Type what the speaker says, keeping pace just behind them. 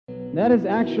That is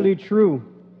actually true.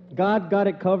 God got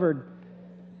it covered.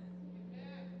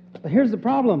 But here's the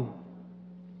problem.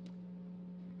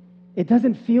 It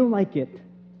doesn't feel like it.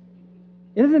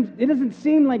 It doesn't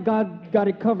seem like God got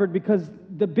it covered because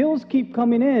the bills keep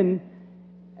coming in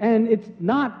and it's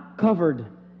not covered.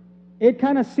 It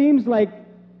kind of seems like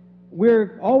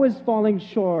we're always falling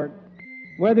short,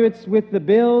 whether it's with the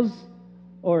bills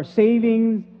or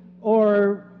savings,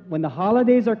 or when the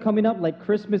holidays are coming up like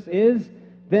Christmas is,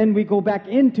 then we go back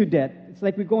into debt. It's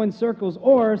like we go in circles,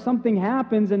 or something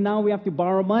happens and now we have to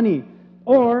borrow money,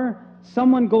 or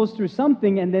someone goes through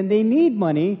something and then they need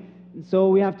money, so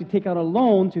we have to take out a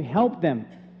loan to help them.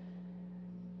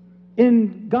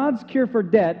 In God's cure for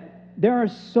debt, there are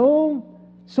so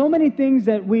many things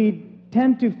that we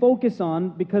tend to focus on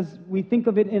because we think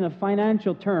of it in a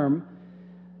financial term,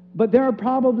 but there are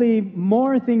probably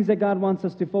more things that God wants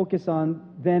us to focus on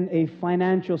than a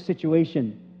financial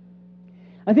situation.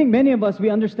 I think many of us, we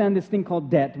understand this thing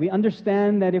called debt. We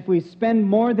understand that if we spend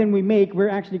more than we make, we're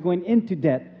actually going into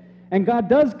debt. And God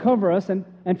does cover us, and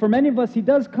for many of us, He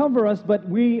does cover us, but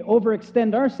we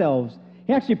overextend ourselves.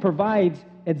 He actually provides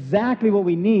exactly what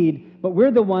we need, but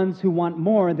we're the ones who want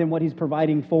more than what He's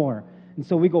providing for. And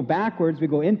so we go backwards, we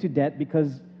go into debt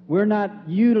because we're not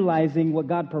utilizing what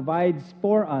God provides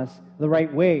for us the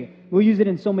right way. We'll use it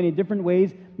in so many different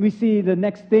ways. We see the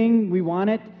next thing, we want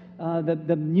it.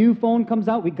 The new phone comes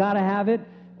out, we got to have it.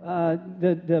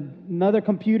 Another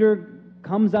computer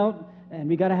comes out, and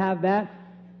we got to have that.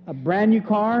 A brand new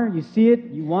car, you see it,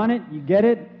 you want it, you get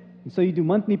it, and so you do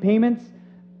monthly payments.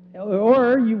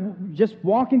 Or you just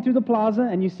walking through the plaza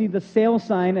and you see the sale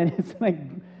sign, and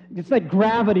it's like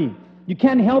gravity. You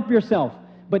can't help yourself,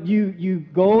 but you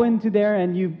go into there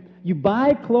and you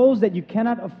buy clothes that you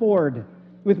cannot afford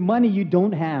with money you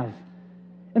don't have.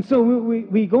 And so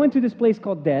we go into this place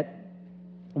called debt.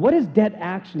 What is debt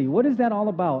actually? What is that all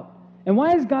about? And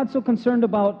why is God so concerned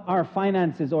about our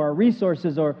finances or our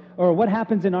resources or what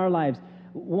happens in our lives?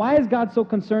 Why is God so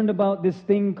concerned about this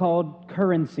thing called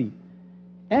currency?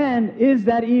 And is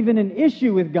that even an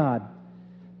issue with God?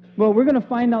 Well, we're going to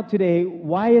find out today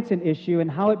why it's an issue and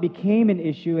how it became an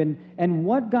issue and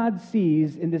what God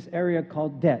sees in this area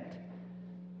called debt.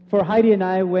 For Heidi and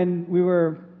I, when we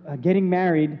were getting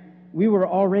married, we were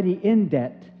already in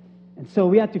debt. And so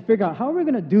we had to figure out how are we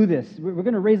going to do this? We're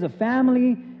going to raise a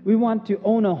family. We want to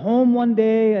own a home one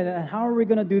day. And how are we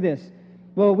going to do this?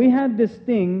 Well, we had this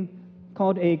thing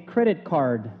called a credit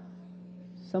card.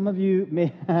 Some of you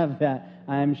may have that.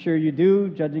 I'm sure you do,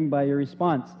 judging by your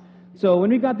response. So when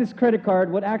we got this credit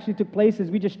card, what actually took place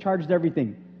is we just charged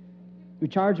everything. We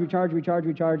charge.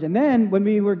 And then when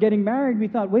we were getting married, we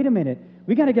thought, wait a minute,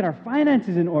 we got to get our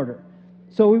finances in order.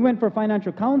 So we went for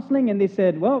financial counseling, and they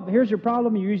said, well, here's your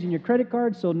problem. You're using your credit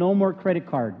card, so no more credit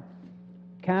card.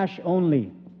 Cash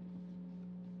only.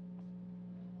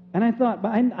 And I thought, but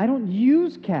I don't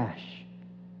use cash.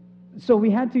 So we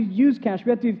had to use cash. We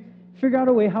had to figure out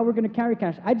a way how we're going to carry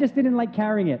cash. I just didn't like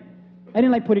carrying it. I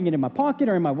didn't like putting it in my pocket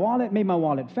or in my wallet. Made my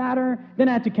wallet fatter. Then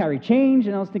I had to carry change,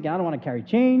 and I was thinking, I don't want to carry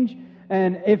change.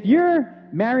 And if you're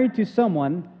married to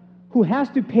someone who has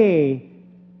to pay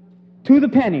to the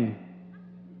penny,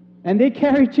 and they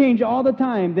carry change all the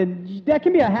time, then that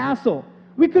can be a hassle.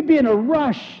 We could be in a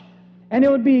rush, and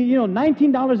it would be,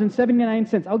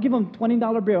 $19.79. I'll give them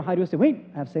 $20 bill. Heidi will say, wait,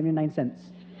 I have 79 cents.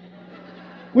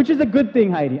 Which is a good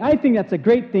thing, Heidi. I think that's a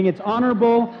great thing. It's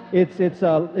honorable.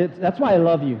 That's why I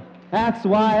love you. That's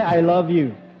why I love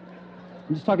you.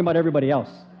 I'm just talking about everybody else.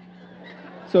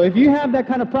 So if you have that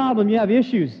kind of problem, you have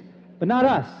issues, but not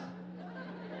us.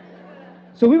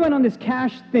 So we went on this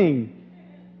cash thing.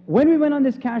 When we went on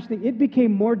this cash thing, it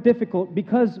became more difficult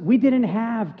because we didn't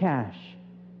have cash.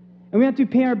 And we had to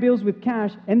pay our bills with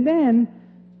cash. And then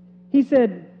he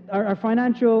said, our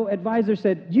financial advisor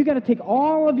said, you got to take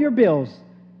all of your bills,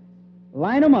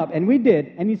 line them up. And we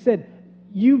did. And he said,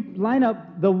 you line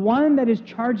up the one that is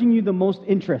charging you the most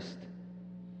interest.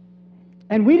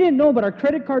 And we didn't know, but our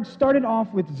credit card started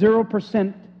off with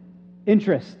 0%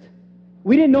 interest.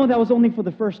 We didn't know that was only for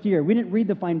the first year. We didn't read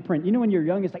the fine print. You know, when you're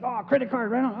young, it's like, credit card,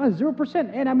 right on, 0%.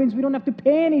 And that means we don't have to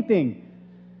pay anything.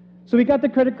 So we got the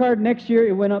credit card. Next year,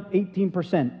 it went up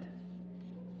 18%.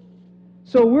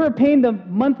 So we were paying the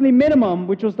monthly minimum,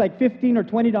 which was like $15 or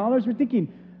 $20. We're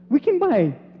thinking, we can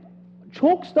buy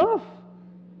choke stuff.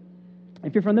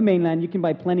 If you're from the mainland, you can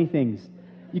buy plenty things.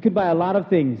 You can buy a lot of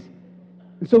things.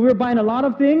 And so we were buying a lot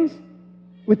of things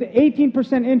with the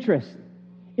 18% interest.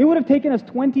 It would have taken us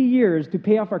 20 years to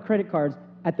pay off our credit cards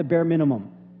at the bare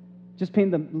minimum, just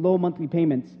paying the low monthly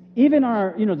payments. Even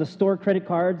our, the store credit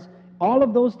cards, all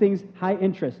of those things, high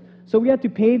interest. So we had to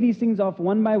pay these things off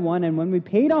one by one, and when we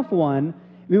paid off one,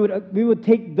 we would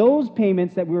take those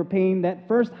payments that we were paying, that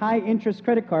first high-interest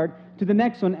credit card, to the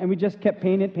next one, and we just kept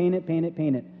paying it.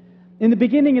 In the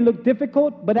beginning, it looked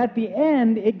difficult, but at the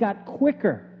end, it got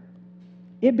quicker.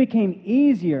 It became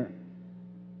easier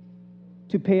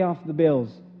to pay off the bills.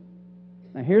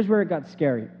 Now, here's where it got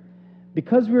scary.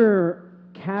 Because we were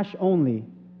cash only,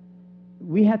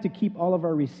 we had to keep all of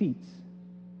our receipts.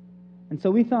 And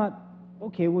so we thought,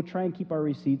 okay, we'll try and keep our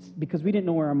receipts because we didn't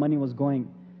know where our money was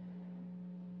going.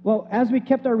 Well, as we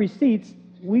kept our receipts,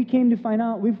 we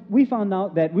found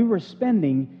out that we were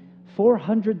spending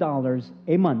 $400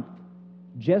 a month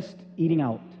just eating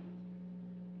out.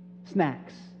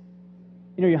 Snacks.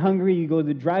 You know, you're hungry, you go to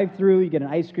the drive-thru, you get an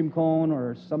ice cream cone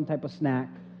or some type of snack.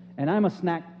 And I'm a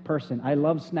snack person. I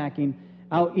love snacking.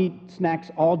 I'll eat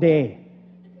snacks all day.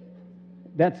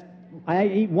 I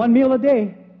eat one meal a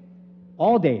day,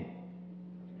 all day.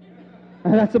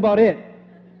 And that's about it.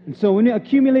 And so when we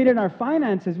accumulated our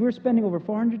finances, we were spending over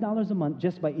 $400 a month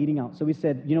just by eating out. So we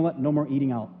said, you know what, no more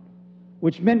eating out.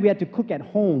 Which meant we had to cook at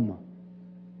home.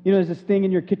 You know, there's this thing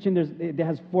in your kitchen, it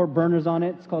has 4 burners on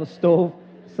it. It's called a stove.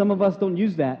 Some of us don't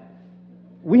use that.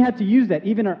 We had to use that.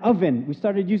 Even our oven, we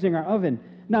started using our oven.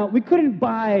 Now, we couldn't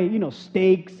buy,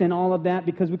 steaks and all of that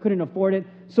because we couldn't afford it.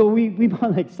 So we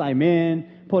bought like Simon,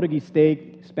 Portuguese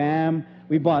steak, Spam.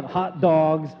 We bought hot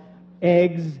dogs,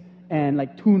 eggs, and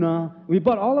like tuna. We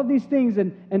bought all of these things,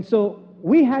 and so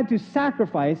we had to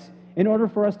sacrifice in order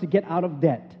for us to get out of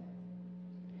debt.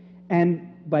 And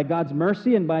by God's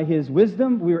mercy and by His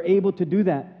wisdom, we were able to do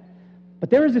that. But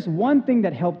there was this one thing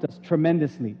that helped us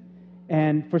tremendously.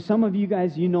 And for some of you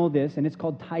guys, you know this, and it's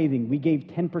called tithing. We gave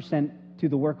 10% to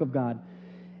the work of God.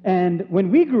 And when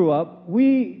we grew up,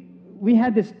 we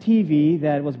had this TV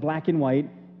that was black and white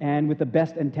and with the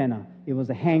best antenna. It was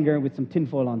a hanger with some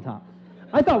tinfoil on top.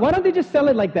 I thought, why don't they just sell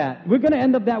it like that? We're going to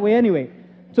end up that way anyway.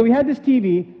 So we had this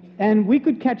TV, and we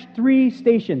could catch 3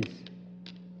 stations.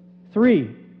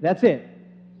 3. That's it.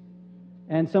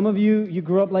 And some of you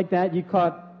grew up like that. You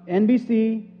caught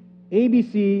NBC,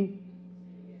 ABC,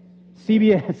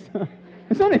 CBS.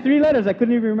 It's only 3 letters. I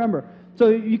couldn't even remember. So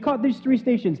you caught these 3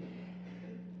 stations.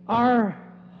 Our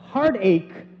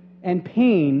heartache and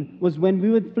pain was when we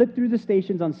would flip through the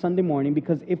stations on Sunday morning,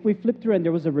 because if we flipped through and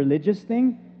there was a religious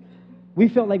thing, we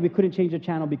felt like we couldn't change the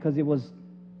channel because it was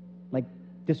like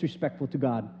disrespectful to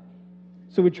God.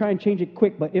 So we try and change it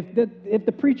quick. But if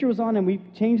the preacher was on and we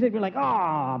changed it, we're like,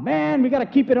 man, we got to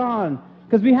keep it on.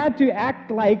 Because we had to act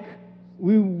like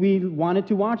we wanted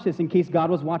to watch this in case God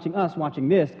was watching us watching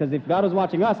this. Because if God was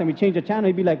watching us and we changed the channel,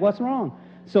 He'd be like, what's wrong?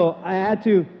 So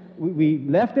we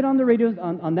left it on the radio,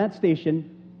 on that station,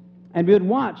 and we would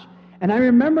watch. And I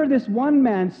remember this one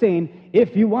man saying,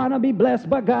 if you want to be blessed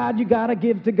by God, you got to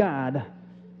give to God.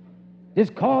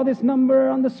 Just call this number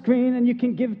on the screen and you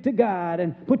can give to God,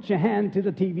 and put your hand to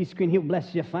the TV screen. He'll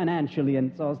bless you financially.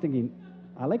 And so I was thinking,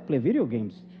 I like play video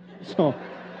games. So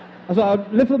I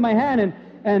lifted my hand,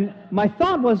 and my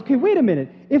thought was, okay, wait a minute.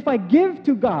 If I give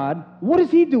to God, what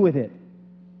does He do with it?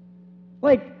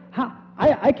 Like,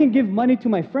 I can give money to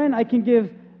my friend. I can give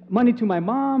money to my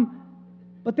mom.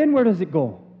 But then where does it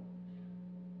go?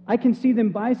 I can see them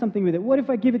buy something with it. What if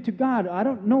I give it to God? I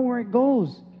don't know where it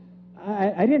goes.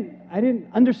 I didn't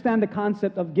understand the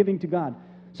concept of giving to God.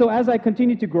 So as I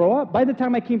continued to grow up, by the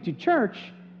time I came to church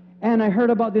and I heard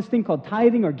about this thing called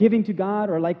tithing or giving to God,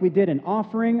 or like we did an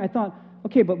offering, I thought,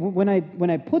 okay, but when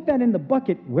I put that in the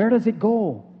bucket, where does it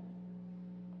go?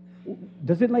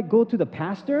 Does it like go to the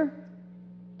pastor?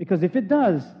 Because if it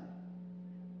does,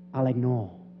 I'm like,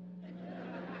 no.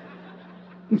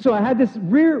 And so I had this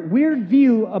weird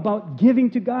view about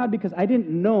giving to God because I didn't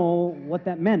know what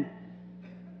that meant.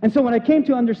 And so what I came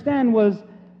to understand was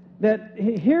that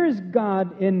here is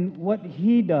God in what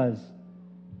He does.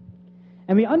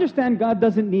 And we understand God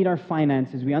doesn't need our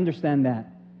finances. We understand that.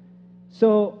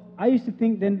 So I used to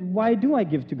think, then why do I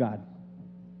give to God?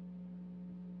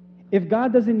 If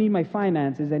God doesn't need my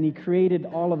finances and He created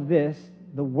all of this,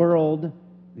 the world,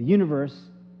 the universe,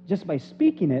 just by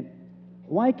speaking it,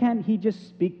 why can't He just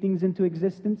speak things into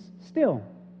existence still?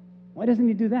 Why doesn't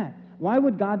He do that? Why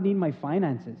would God need my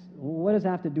finances? What does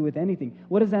that have to do with anything?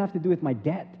 What does that have to do with my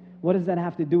debt? What does that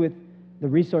have to do with the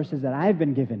resources that I've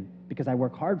been given because I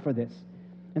work hard for this?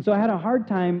 And so I had a hard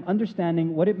time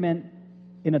understanding what it meant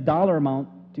in a dollar amount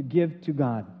to give to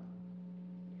God.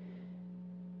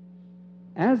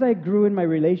 As I grew in my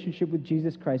relationship with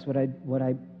Jesus Christ, what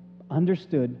I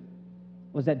understood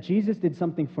was that Jesus did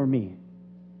something for me.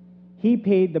 He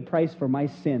paid the price for my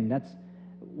sin. That's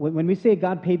when we say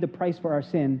God paid the price for our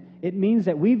sin, it means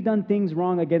that we've done things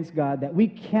wrong against God that we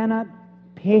cannot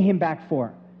pay him back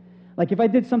for. Like if I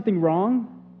did something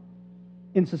wrong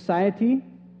in society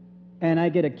and I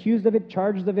get accused of it,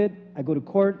 charged of it, I go to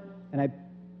court and I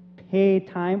pay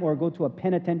time or go to a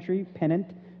penitentiary, penant,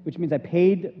 which means I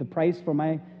paid the price for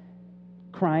my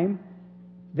crime,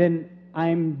 then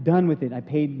I'm done with it. I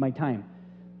paid my time.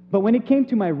 But when it came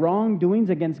to my wrongdoings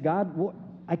against God, well,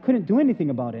 I couldn't do anything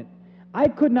about it. I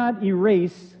could not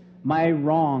erase my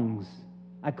wrongs.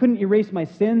 I couldn't erase my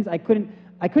sins. I couldn't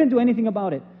do anything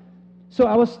about it. So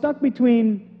I was stuck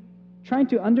between trying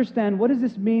to understand, what does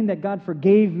this mean that God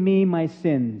forgave me my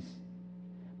sins?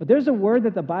 But there's a word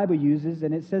that the Bible uses,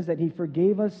 and it says that he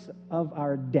forgave us of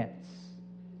our debts.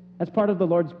 That's part of the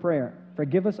Lord's Prayer.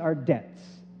 Forgive us our debts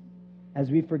as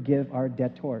we forgive our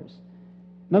debtors.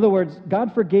 In other words,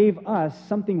 God forgave us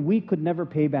something we could never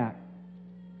pay back.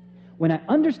 When I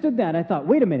understood that, I thought,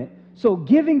 wait a minute. So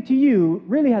giving to you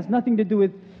really has nothing to do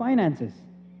with finances.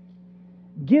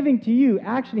 Giving to you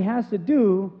actually has to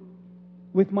do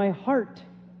with my heart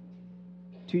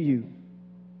to you,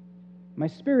 my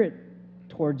spirit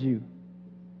towards you.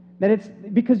 That it's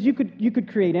because you could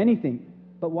create anything,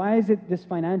 but why is it this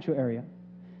financial area?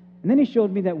 And then he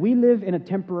showed me that we live in a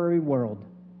temporary world,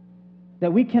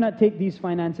 that we cannot take these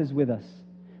finances with us.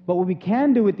 But what we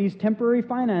can do with these temporary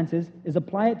finances is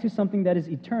apply it to something that is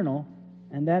eternal,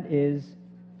 and that is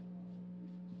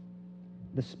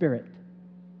the Spirit.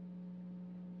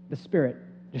 The Spirit.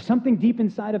 There's something deep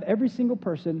inside of every single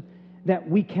person that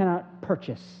we cannot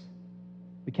purchase.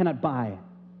 We cannot buy.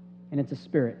 And it's a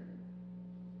spirit.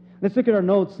 Let's look at our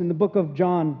notes in the book of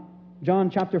John. John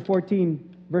chapter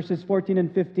 14, verses 14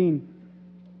 and 15.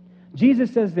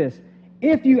 Jesus says this,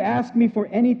 "If you ask me for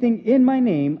anything in my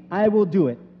name, I will do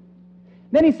it."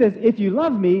 Then he says, "If you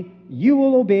love me, you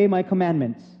will obey my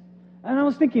commandments." And I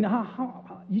was thinking,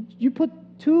 how you put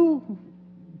two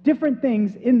different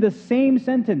things in the same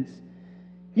sentence.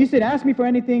 You said, "Ask me for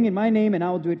anything in my name, and I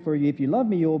will do it for you. If you love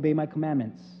me, you'll obey my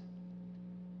commandments."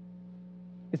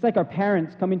 It's like our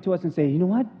parents coming to us and say, "You know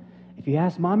what? If you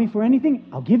ask mommy for anything,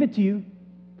 I'll give it to you."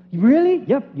 "Really?"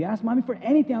 "Yep, you ask mommy for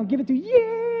anything, I'll give it to you."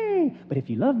 "Yay! But if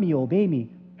you love me, you'll obey me."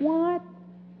 What?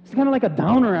 It's kind of like a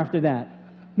downer after that.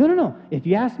 No. If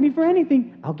you ask me for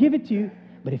anything, I'll give it to you.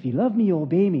 But if you love me, you'll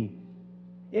obey me.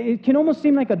 It can almost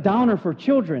seem like a downer for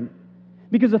children.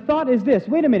 Because the thought is this,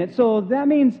 wait a minute, so that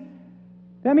means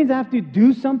I have to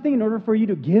do something in order for you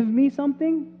to give me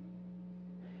something?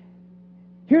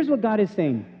 Here's what God is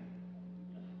saying.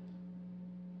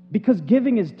 Because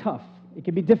giving is tough. It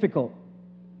can be difficult.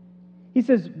 He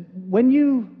says, when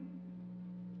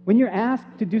you're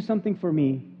asked to do something for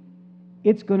me,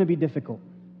 it's going to be difficult.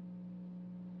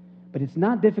 But it's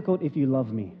not difficult if you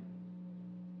love me.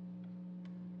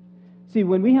 See,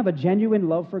 when we have a genuine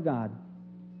love for God,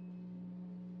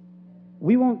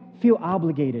 we won't feel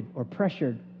obligated or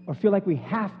pressured or feel like we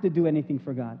have to do anything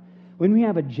for God. When we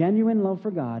have a genuine love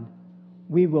for God,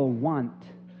 we will want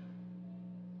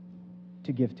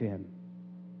to give to Him.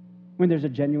 When there's a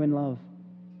genuine love.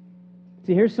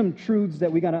 See, here's some truths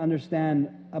that we got to understand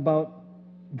about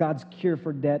God's cure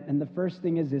for debt. And the first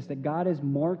thing is this, that God is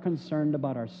more concerned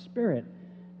about our spirit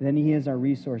than He is our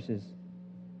resources.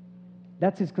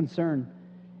 That's His concern.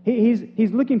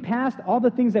 He's looking past all the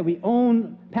things that we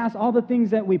own, past all the things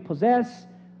that we possess,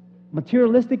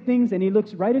 materialistic things, and He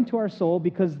looks right into our soul,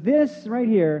 because this right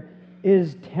here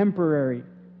is temporary,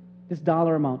 this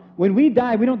dollar amount. When we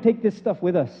die, we don't take this stuff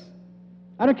with us.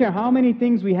 I don't care how many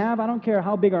things we have. I don't care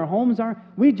how big our homes are.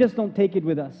 We just don't take it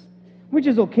with us, which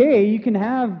is okay. You can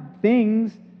have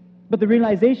things, but the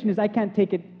realization is I can't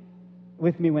take it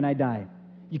with me when I die.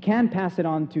 You can pass it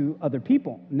on to other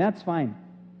people, and that's fine.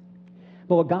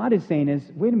 But what God is saying is,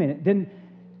 wait a minute, then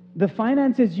the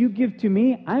finances you give to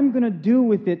me, I'm going to do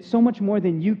with it so much more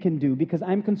than you can do, because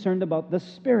I'm concerned about the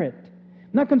Spirit.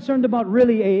 I'm not concerned about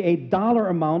really a dollar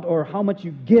amount or how much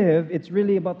you give. It's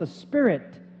really about the Spirit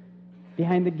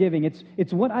behind the giving.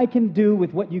 It's what I can do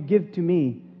with what you give to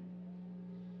me.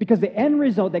 Because the end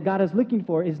result that God is looking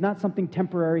for is not something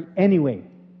temporary anyway.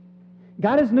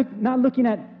 God is not looking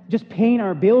at just paying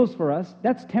our bills for us.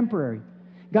 That's temporary.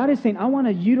 God is saying, I want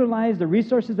to utilize the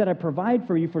resources that I provide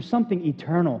for you for something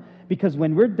eternal. Because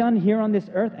when we're done here on this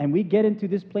earth and we get into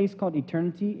this place called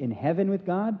eternity in heaven with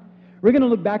God, we're going to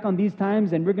look back on these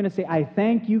times and we're going to say, I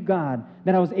thank you, God,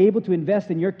 that I was able to invest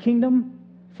in your kingdom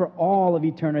for all of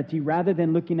eternity rather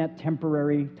than looking at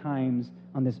temporary times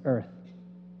on this earth.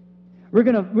 We're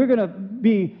going to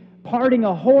be parting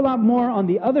a whole lot more on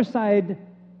the other side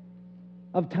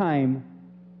of time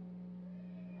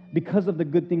because of the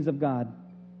good things of God,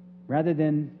 rather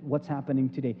than what's happening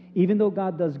today. Even though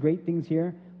God does great things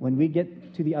here, when we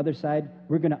get to the other side,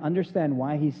 we're going to understand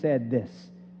why he said this.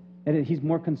 And he's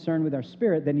more concerned with our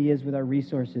spirit than he is with our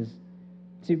resources.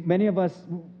 See, many of us,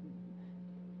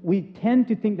 we tend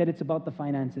to think that it's about the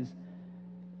finances.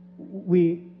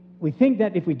 We think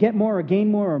that if we get more or gain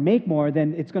more or make more,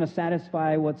 then it's going to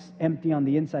satisfy what's empty on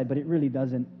the inside, but it really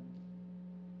doesn't.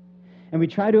 And we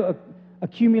try to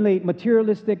accumulate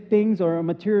materialistic things or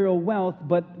material wealth,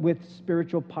 but with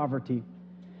spiritual poverty.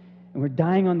 And we're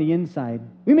dying on the inside.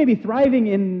 We may be thriving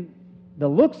in the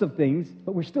looks of things,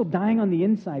 but we're still dying on the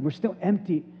inside. We're still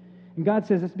empty. And God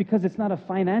says it's because it's not a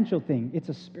financial thing. It's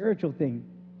a spiritual thing.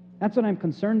 That's what I'm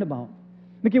concerned about.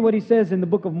 Look at what he says in the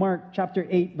book of Mark, chapter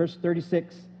 8, verse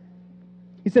 36.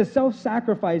 He says,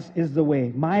 self-sacrifice is the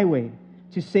way, my way,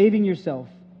 to saving yourself,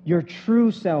 your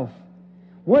true self.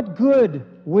 What good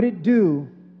would it do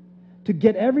to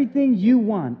get everything you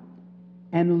want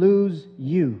and lose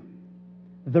you,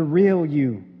 the real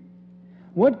you?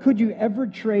 What could you ever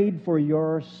trade for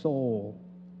your soul?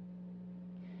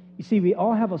 You see, we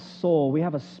all have a soul. We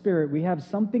have a spirit. We have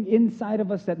something inside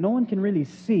of us that no one can really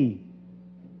see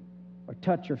or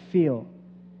touch or feel.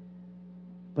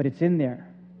 But it's in there.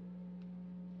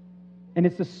 And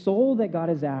it's the soul that God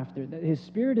is after, that His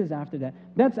Spirit is after that.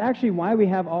 That's actually why we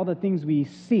have all the things we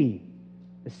see.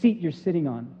 The seat you're sitting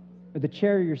on, or the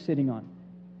chair you're sitting on.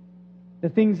 The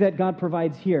things that God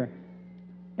provides here.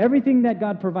 Everything that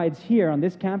God provides here on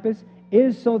this campus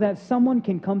is so that someone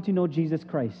can come to know Jesus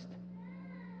Christ.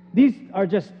 These are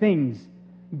just things.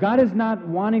 God is not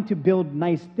wanting to build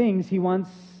nice things. He wants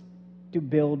to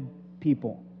build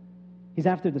people. He's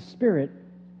after the Spirit,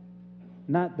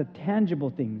 not the tangible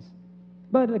things.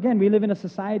 But again, we live in a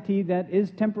society that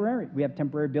is temporary. We have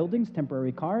temporary buildings,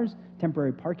 temporary cars,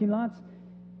 temporary parking lots,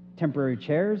 temporary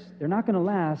chairs. They're not going to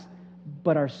last,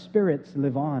 but our spirits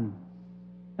live on.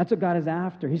 That's what God is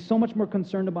after. He's so much more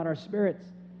concerned about our spirits.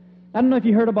 I don't know if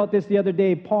you heard about this the other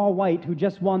day. Paul White, who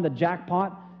just won the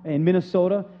jackpot in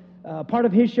Minnesota, part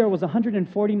of his share was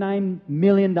 $149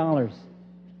 million.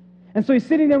 And so he's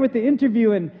sitting there with the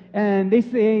interview, and they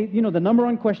say, the number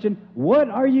one question, what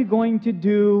are you going to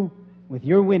do with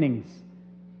your winnings?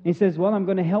 And he says, well, I'm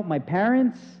going to help my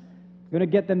parents. I'm going to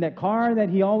get them that car that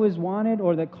he always wanted,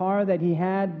 or the car that he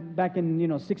had back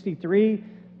in, 63.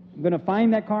 I'm going to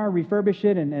find that car, refurbish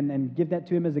it, and give that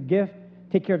to him as a gift,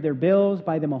 take care of their bills,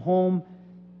 buy them a home.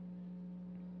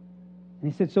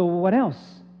 And he said, so what else?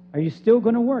 Are you still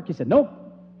going to work? He said, nope,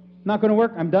 not going to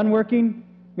work. I'm done working.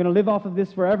 I'm going to live off of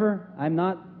this forever. I'm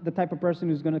not the type of person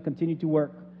who's going to continue to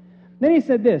work. Then he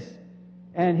said this,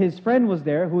 and his friend was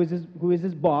there, who is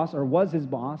his boss, or was his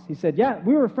boss. He said, yeah,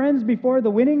 we were friends before the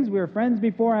winnings. We were friends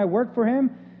before I worked for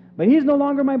him, but he's no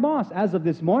longer my boss. As of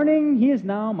this morning, he is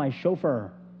now my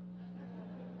chauffeur.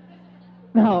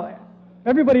 Now,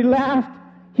 everybody laughed.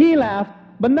 He laughed,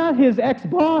 but not his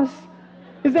ex-boss.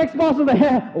 His ex-boss was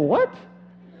like, what?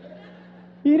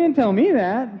 You didn't tell me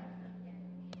that.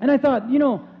 And I thought,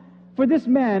 for this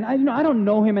man, I don't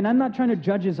know him, and I'm not trying to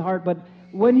judge his heart, but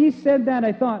when he said that,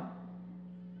 I thought,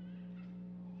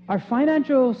 our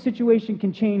financial situation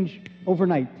can change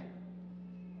overnight.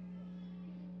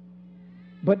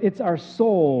 But it's our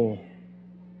soul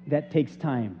that takes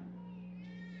time.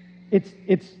 It's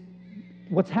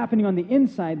what's happening on the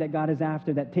inside that God is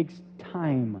after that takes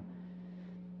time.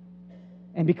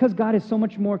 And because God is so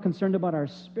much more concerned about our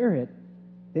spirit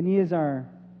than He is our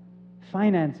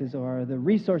finances or the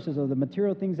resources or the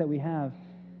material things that we have,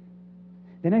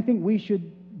 then I think we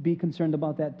should be concerned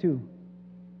about that too.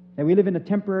 That we live in a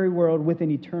temporary world with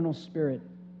an eternal spirit.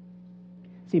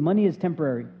 See, money is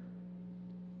temporary.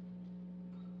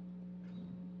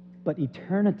 But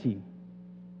eternity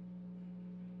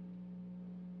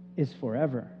is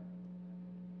forever.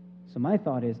 So my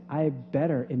thought is, I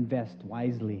better invest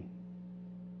wisely.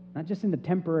 Not just in the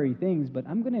temporary things, but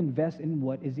I'm going to invest in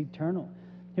what is eternal.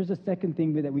 Here's the second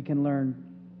thing that we can learn.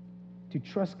 To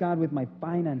trust God with my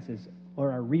finances or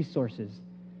our resources.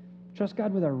 Trust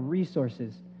God with our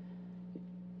resources.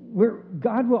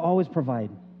 God will always provide.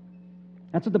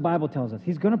 That's what the Bible tells us.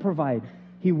 He's going to provide.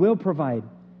 He will provide.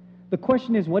 The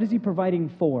question is, what is He providing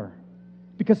for?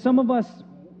 Because some of us,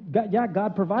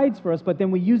 God provides for us, but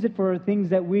then we use it for things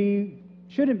that we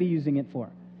shouldn't be using it for.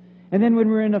 And then when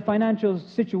we're in a financial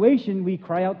situation, we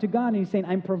cry out to God, and He's saying,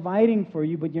 I'm providing for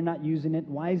you, but you're not using it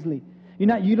wisely. You're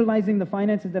not utilizing the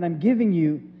finances that I'm giving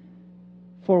you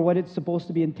for what it's supposed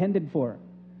to be intended for.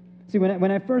 See,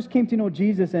 when I first came to know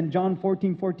Jesus, and John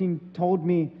 14:14 told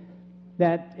me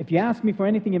that if you ask me for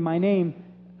anything in my name,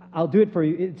 I'll do it for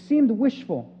you, it seemed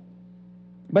wishful.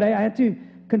 But I had to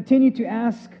continue to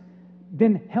ask,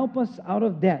 then help us out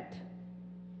of debt.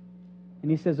 And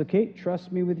He says, okay,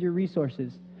 trust me with your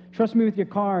resources. Trust me with your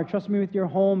car. Trust me with your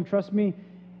home. Trust me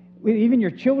with even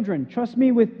your children. Trust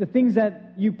me with the things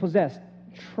that you possess.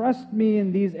 Trust me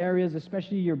in these areas,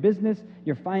 especially your business,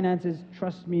 your finances.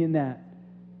 Trust me in that.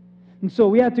 And so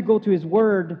we had to go to His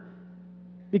Word,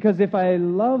 because if I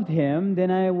loved Him,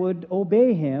 then I would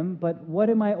obey Him. But what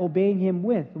am I obeying Him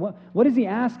with? What is He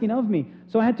asking of me?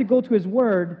 So I had to go to His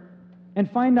Word and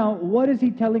find out, what is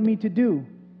He telling me to do?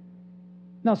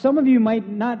 Now, some of you might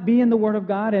not be in the Word of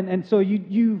God, and so you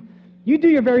do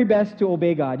your very best to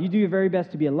obey God. You do your very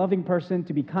best to be a loving person,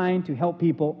 to be kind, to help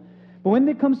people. But when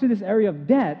it comes to this area of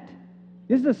debt,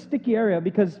 this is a sticky area,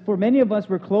 because for many of us,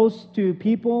 we're close to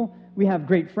people. We have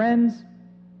great friends.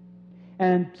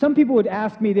 And some people would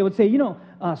ask me, they would say,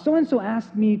 so-and-so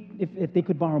asked me if they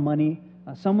could borrow money.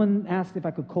 Someone asked if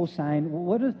I could co-sign.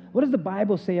 What does the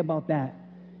Bible say about that?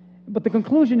 But the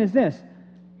conclusion is this: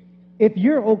 if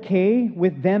you're okay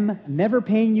with them never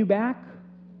paying you back,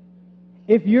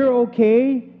 if you're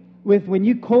okay with when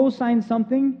you co-sign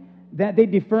something that they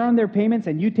defer on their payments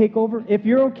and you take over, if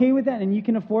you're okay with that and you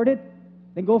can afford it,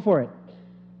 then go for it.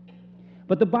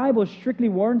 But the Bible strictly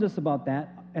warns us about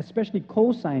that, especially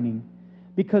co-signing,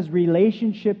 because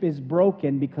relationship is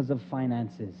broken because of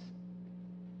finances.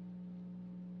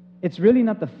 It's really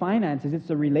not the finances, it's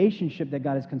the relationship that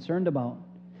God is concerned about.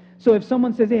 So if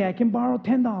someone says, hey, I can borrow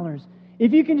 $10,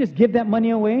 if you can just give that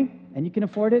money away and you can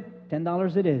afford it,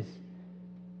 $10 it is.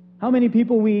 How many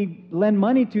people we lend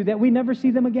money to that we never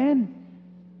see them again?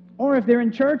 Or if they're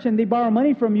in church and they borrow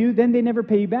money from you, then they never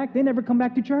pay you back, they never come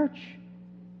back to church.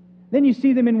 Then you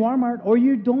see them in Walmart, or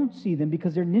you don't see them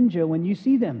because they're ninja when you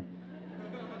see them.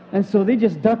 And so they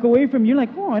just duck away from you like,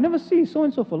 oh, I never see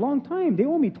so-and-so for a long time. They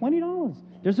owe me $20.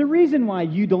 There's a reason why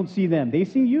you don't see them. They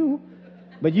see you,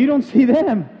 but you don't see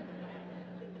them.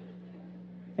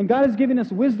 And God has given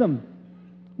us wisdom.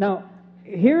 Now,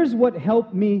 here's what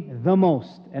helped me the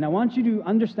most. And I want you to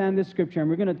understand this scripture, and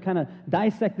we're going to kind of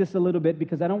dissect this a little bit,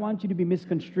 because I don't want you to be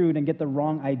misconstrued and get the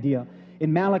wrong idea.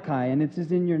 In Malachi, and it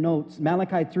is in your notes,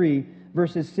 Malachi 3,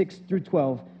 verses 6 through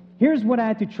 12. Here's what I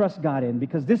had to trust God in,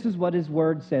 because this is what His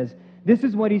Word says. This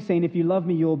is what He's saying: if you love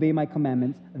me, you obey my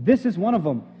commandments. This is one of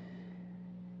them.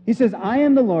 He says, I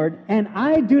am the Lord, and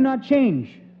I do not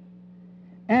change.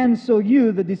 And so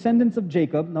you, the descendants of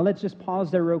Jacob, now let's just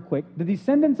pause there real quick. The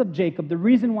descendants of Jacob, the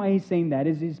reason why He's saying that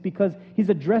is because He's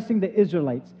addressing the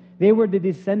Israelites. They were the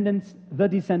descendants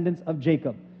of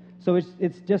Jacob. So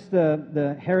it's just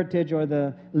the heritage or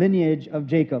the lineage of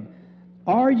Jacob.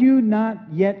 Are you not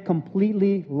yet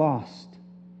completely lost?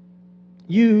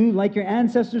 You, like your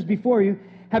ancestors before you,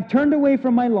 have turned away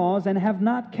from my laws and have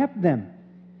not kept them.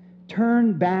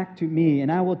 Turn back to me,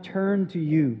 and I will turn to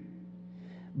you.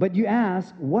 But you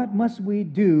ask, what must we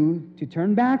do to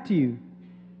turn back to you?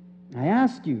 I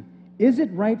ask you, is it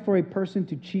right for a person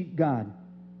to cheat God?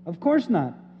 Of course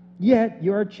not. Yet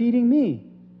you are cheating me.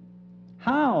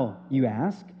 How, you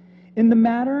ask? In the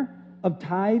matter of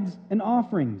tithes and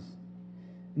offerings.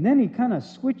 And then he kind of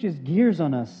switches gears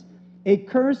on us. A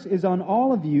curse is on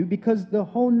all of you because the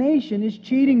whole nation is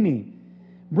cheating me.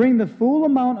 Bring the full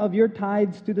amount of your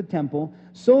tithes to the temple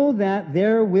so that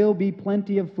there will be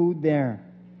plenty of food there.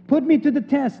 Put me to the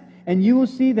test, and you will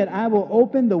see that I will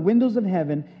open the windows of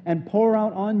heaven and pour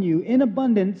out on you in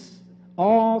abundance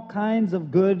all kinds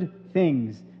of good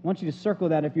things. I want you to circle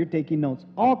that if you're taking notes.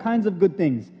 All kinds of good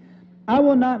things. I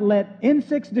will not let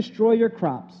insects destroy your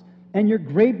crops, and your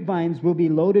grapevines will be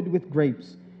loaded with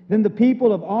grapes. Then the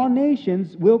people of all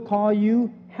nations will call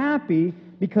you happy,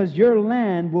 because your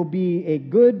land will be a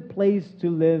good place to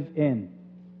live in.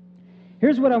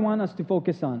 Here's what I want us to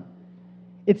focus on.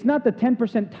 It's not the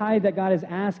 10% tithe that God is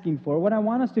asking for. What I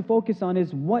want us to focus on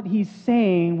is what He's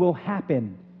saying will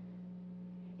happen.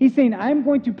 He's saying, I'm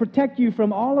going to protect you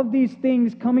from all of these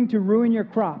things coming to ruin your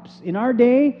crops. In our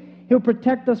day, He'll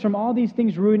protect us from all these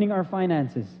things ruining our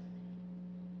finances.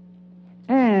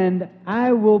 And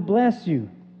I will bless you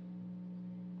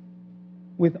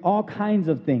with all kinds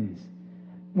of things.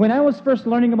 When I was first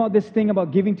learning about this thing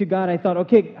about giving to God, I thought,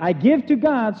 okay, I give to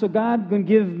God, so God can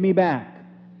give me back.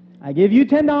 I give you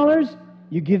 $10,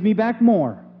 you give me back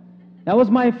more. That was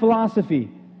my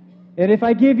philosophy. And if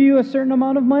I give you a certain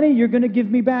amount of money, you're going to give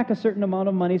me back a certain amount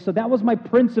of money. So that was my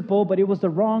principle, but it was the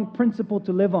wrong principle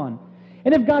to live on.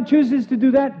 And if God chooses to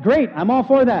do that, great, I'm all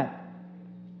for that.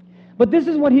 But this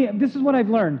is what I've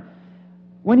learned.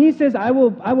 When He says, I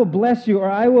will bless you, or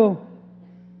I will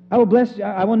bless you,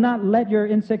 I will not let your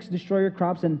insects destroy your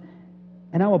crops, and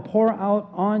I will pour out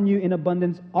on you in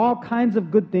abundance all kinds of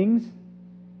good things.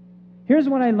 Here's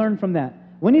what I learned from that.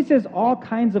 When He says all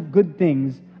kinds of good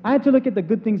things, I had to look at the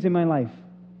good things in my life.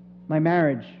 My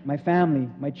marriage, my family,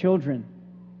 my children.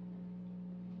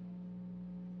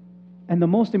 And the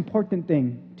most important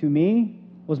thing to me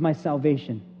was my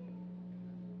salvation.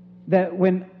 That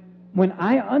when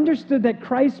I understood that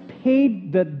Christ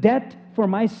paid the debt for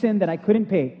my sin that I couldn't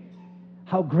pay,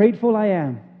 how grateful I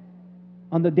am.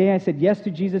 On the day I said yes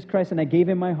to Jesus Christ and I gave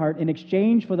Him my heart in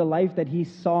exchange for the life that He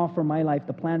saw for my life,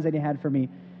 the plans that He had for me.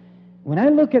 When I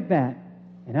look at that,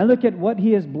 and I look at what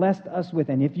He has blessed us with,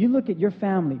 and if you look at your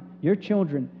family, your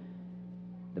children,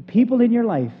 the people in your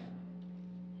life,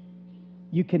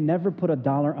 you can never put a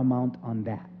dollar amount on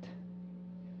that.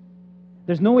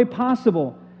 There's no way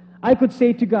possible. I could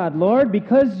say to God, Lord,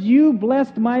 because You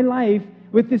blessed my life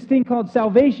with this thing called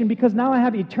salvation, because now I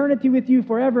have eternity with You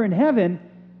forever in heaven,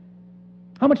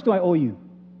 how much do I owe You?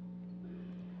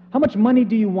 How much money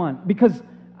do You want? Because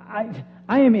I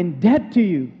am in debt to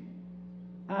You.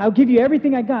 I'll give You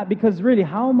everything I got, because really,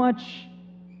 how much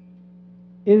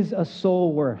is a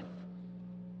soul worth?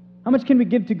 How much can we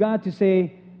give to God to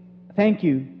say, thank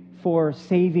You for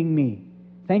saving me.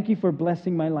 Thank You for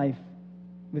blessing my life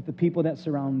with the people that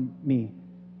surround me.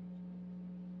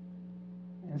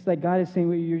 And it's like God is saying,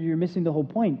 well, you're missing the whole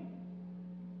point.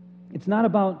 It's not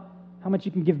about how much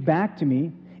you can give back to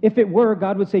me. If it were,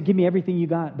 God would say, give me everything you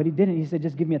got. But He didn't. He said,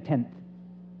 just give me a tenth.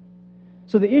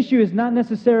 So the issue is not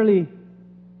necessarily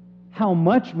how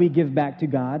much we give back to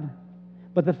God,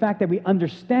 but the fact that we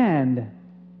understand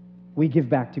we give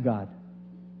back to God.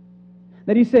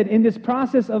 That He said, in this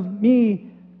process of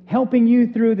me helping you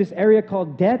through this area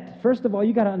called debt, first of all,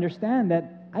 you got to understand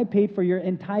that I paid for your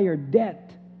entire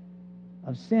debt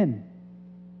of sin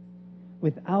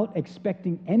without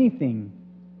expecting anything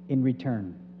in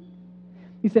return.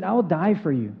 He said, I will die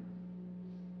for you.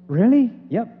 Really?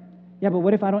 Yep. Yeah, but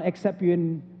what if I don't accept you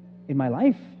in my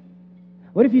life?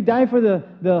 What if you die for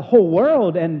the whole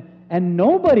world and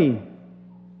nobody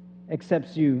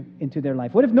accepts you into their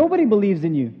life? What if nobody believes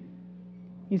in you?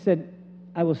 He said,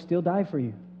 I will still die for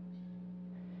you,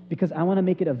 because I want to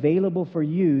make it available for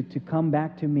you to come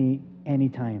back to me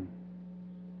anytime.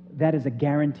 That is a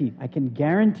guarantee. I can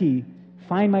guarantee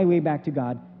find my way back to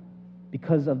God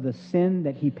because of the sin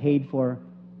that He paid for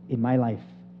in my life.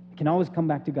 I can always come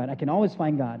back to God. I can always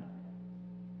find God.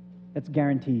 That's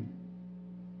guaranteed.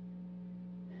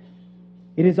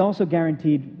 It is also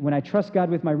guaranteed when I trust God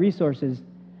with my resources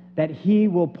that He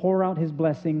will pour out His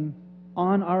blessing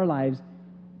on our lives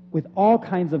with all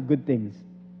kinds of good things.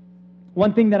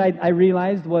 One thing that I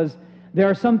realized was there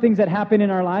are some things that happen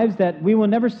in our lives that we will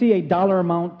never see a dollar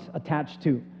amount attached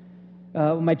to.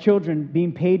 My children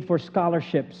being paid for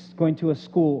scholarships, going to a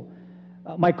school.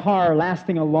 My car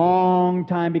lasting a long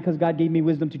time because God gave me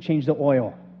wisdom to change the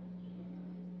oil.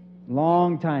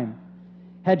 Long time.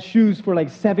 Had shoes for like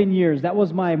 7 years. That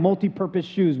was my multi-purpose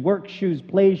shoes, work shoes,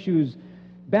 play shoes,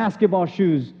 basketball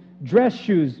shoes, dress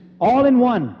shoes, all in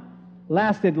one.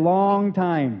 Lasted long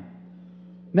time.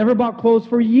 Never bought clothes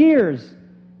for years.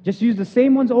 Just used the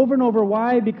same ones over and over.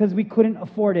 Why? Because we couldn't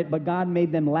afford it, but God made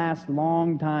them last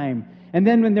long time. And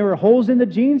then when there were holes in the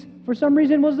jeans, for some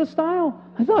reason was the style.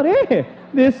 I thought, hey,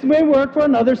 this may work for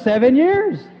another 7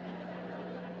 years.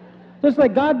 So it's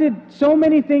like God did so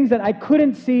many things that I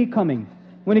couldn't see coming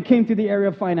when it came to the area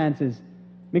of finances.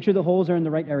 Make sure the holes are in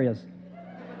the right areas.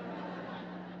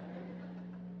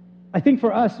 I think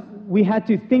for us, we had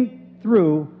to think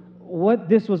through what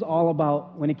this was all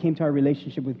about when it came to our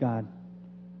relationship with God.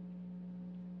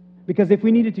 Because if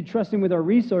we needed to trust Him with our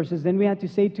resources, then we had to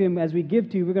say to Him, as we give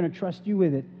to You, we're going to trust You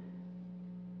with it.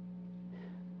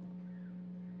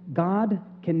 God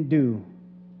can do,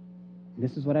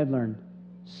 this is what I've learned,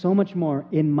 so much more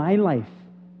in my life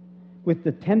with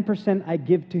the 10% I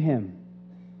give to Him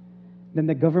than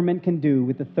the government can do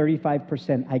with the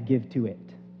 35% I give to it.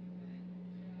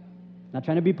 Not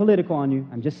trying to be political on you.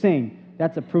 I'm just saying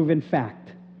that's a proven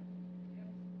fact.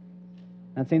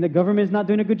 Not saying the government is not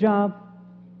doing a good job.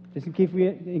 Just in case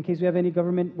we have any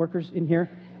government workers in here,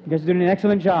 you guys are doing an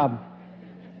excellent job.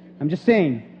 I'm just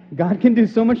saying, God can do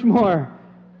so much more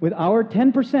with our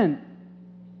 10%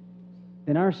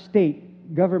 than our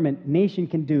state, government, nation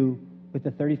can do with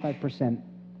the 35%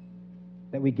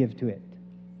 that we give to it.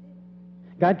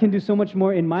 God can do so much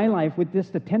more in my life with this,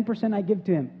 the 10% I give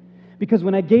to Him. Because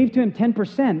when I gave to Him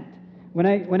 10%, when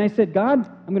I said, God,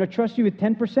 I'm going to trust You with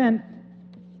 10%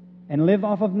 and live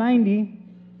off of 90,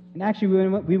 and actually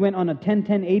we went on a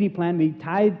 10-10-80 plan. We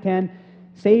tithed 10,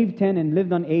 saved 10, and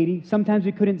lived on 80. Sometimes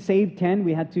we couldn't save 10.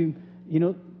 We had to,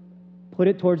 put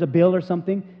it towards a bill or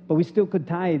something, but we still could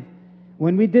tithe.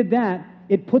 When we did that,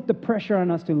 it put the pressure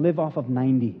on us to live off of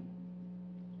 90.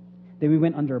 Then we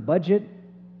went under a budget.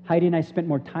 Heidi and I spent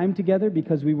more time together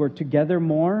because we were together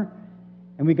more,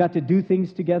 and we got to do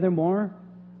things together more.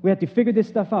 We had to figure this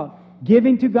stuff out.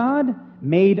 giving to God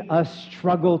made us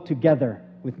struggle together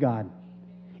with God.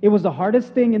 It was the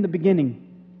hardest thing in the beginning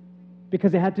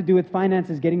because it had to do with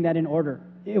finances, getting that in order.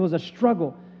 It was a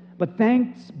struggle. But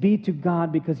thanks be to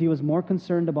God because He was more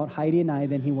concerned about Heidi and I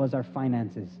than He was our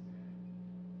finances.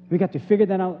 We got to figure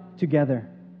that out together.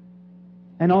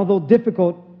 And although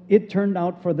difficult, it turned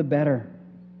out for the better.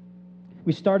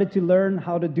 We started to learn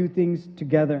how to do things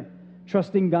together.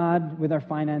 Trusting God with our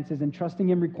finances and trusting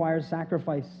Him requires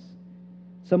sacrifice.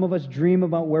 Some of us dream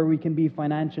about where we can be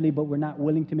financially, but we're not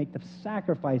willing to make the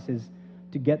sacrifices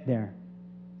to get there.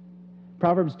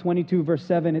 Proverbs 22, verse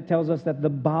 7, it tells us that the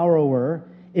borrower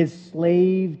is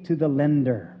slave to the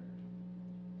lender.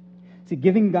 See,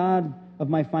 giving God of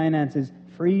my finances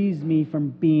frees me from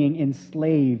being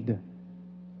enslaved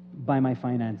by my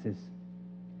finances.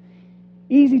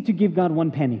 Easy to give God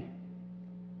 1 penny.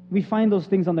 We find those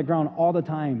things on the ground all the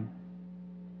time.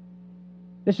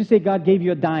 Let's just say God gave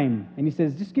you a dime, and He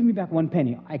says, just give me back 1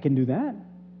 penny. I can do that.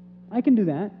 I can do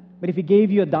that. But if He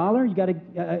gave you $1, you got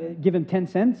to give Him 10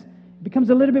 cents. It becomes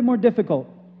a little bit more difficult.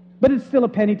 But it's still a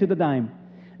penny to the dime.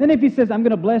 Then if He says, I'm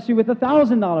going to bless you with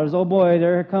 $1,000, oh boy,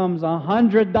 there comes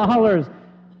 $100.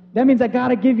 That means I got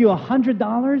to give you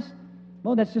 $100?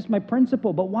 Well, that's just my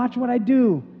principle. But watch what I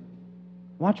do.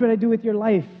 Watch what I do with your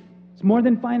life. It's more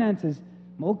than finances.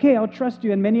 Okay, I'll trust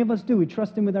you, and many of us do. We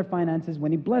trust Him with our finances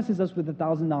when He blesses us with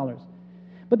 $1,000.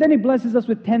 But then He blesses us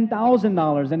with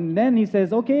 $10,000, and then He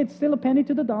says, okay, it's still a penny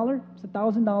to the dollar. It's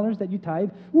 $1,000 that you tithe.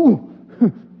 Ooh,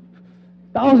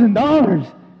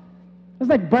 $1,000. It's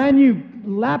like brand new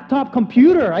laptop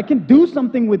computer. I can do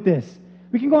something with this.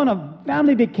 We can go on a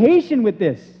family vacation with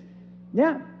this.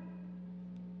 Yeah.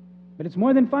 But it's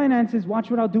more than finances. Watch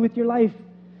what I'll do with your life.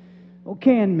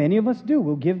 Okay, and many of us do.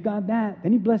 We'll give God that.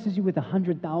 Then He blesses you with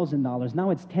 $100,000. Now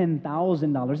it's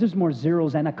 $10,000. There's more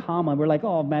zeros and a comma. We're like,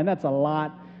 oh man, that's a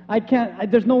lot.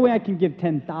 There's no way I can give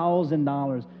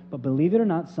 $10,000. But believe it or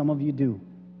not, some of you do.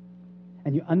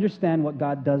 And you understand what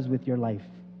God does with your life.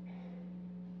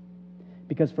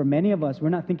 Because for many of us, we're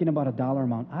not thinking about a dollar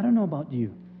amount. I don't know about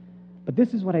you. But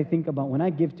this is what I think about when I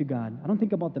give to God. I don't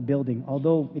think about the building,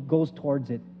 although it goes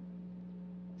towards it.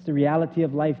 It's the reality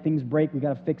of life. Things break. We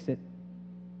got to fix it.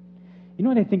 You know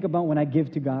what I think about when I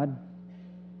give to God?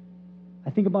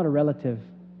 I think about a relative.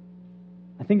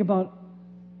 I think about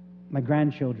my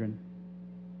grandchildren.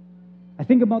 I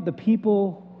think about the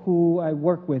people who I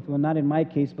work with. Well, not in my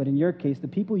case, but in your case, the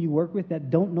people you work with that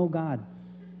don't know God.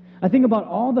 I think about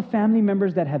all the family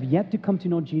members that have yet to come to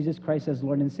know Jesus Christ as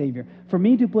Lord and Savior. For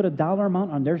me to put a dollar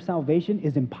amount on their salvation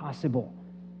is impossible.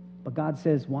 But God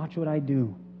says, watch what I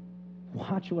do.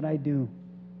 Watch what I do.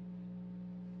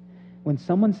 When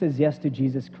someone says yes to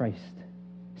Jesus Christ,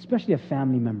 especially a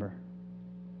family member,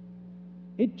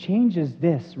 it changes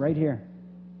this right here.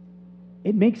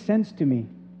 It makes sense to me.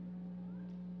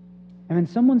 And when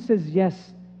someone says yes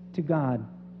to God,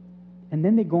 and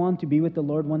then they go on to be with the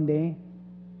Lord one day,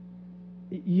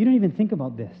 you don't even think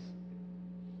about this.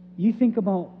 You think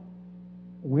about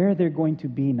where they're going to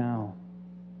be now,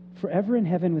 forever in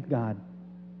heaven with God,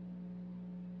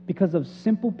 because of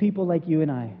simple people like you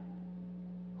and I,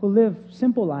 who live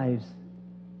simple lives,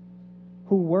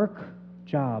 who work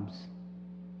jobs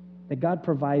that God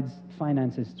provides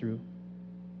finances through,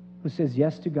 who says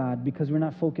yes to God because we're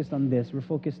not focused on this, we're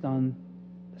focused on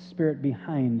the Spirit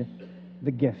behind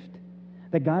the gift.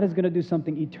 That God is going to do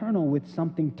something eternal with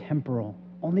something temporal.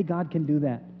 Only God can do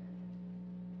that.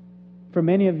 For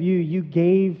many of you, you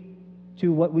gave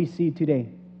to what we see today.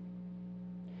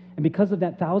 And because of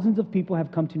that, thousands of people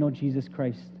have come to know Jesus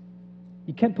Christ.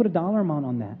 You can't put a dollar amount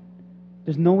on that.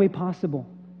 There's no way possible.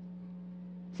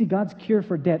 See, God's cure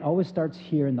for debt always starts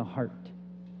here in the heart.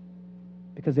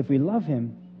 Because if we love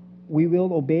Him, we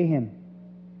will obey Him.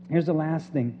 Here's the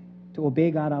last thing: to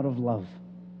obey God out of love.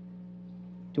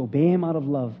 To obey Him out of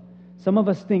love. Some of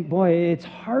us think, boy, it's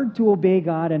hard to obey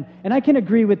God, and I can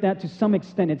agree with that to some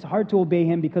extent. It's hard to obey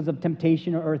Him because of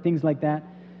temptation or things like that.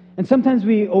 And sometimes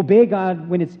we obey God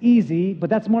when it's easy, but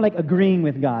that's more like agreeing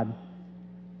with God.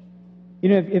 You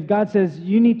know, if God says,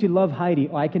 you need to love Heidi,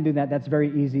 oh, I can do that. That's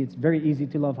very easy. It's very easy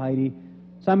to love Heidi.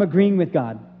 So I'm agreeing with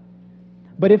God.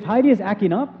 But if Heidi is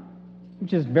acting up,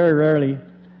 which is very rarely,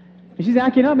 if she's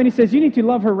acting up and He says, you need to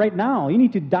love her right now. You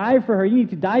need to die for her. You need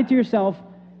to die to yourself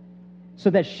so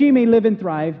that she may live and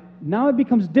thrive. Now it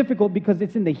becomes difficult because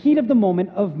it's in the heat of the moment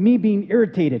of me being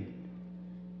irritated.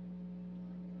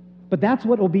 But that's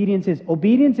what obedience is.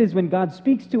 Obedience is when God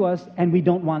speaks to us and we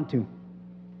don't want to.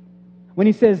 When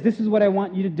He says, this is what I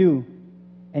want you to do,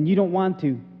 and you don't want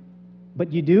to,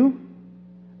 but you do,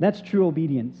 that's true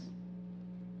obedience.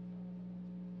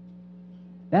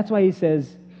 That's why He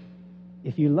says,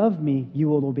 if you love me, you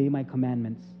will obey my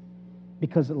commandments.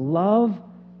 Because love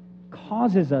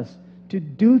causes us to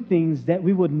do things that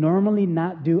we would normally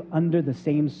not do under the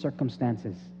same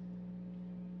circumstances.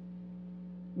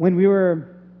 When we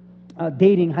were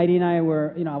dating, Heidi and I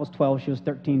were, I was 12, she was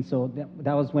 13, so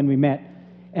that was when we met.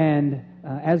 And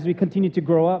as we continued to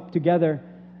grow up together,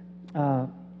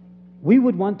 we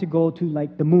would want to go to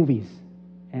like the movies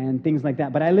and things like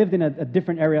that. But I lived in a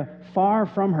different area far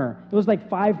from her. It was like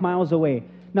 5 miles away.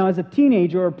 Now, as a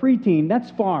teenager or a preteen,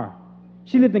 that's far.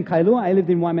 She lived in Kailua, I lived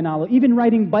in Waimanalo. Even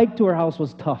riding bike to her house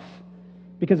was tough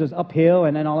because it was uphill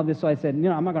and then all of this. So I said, I'm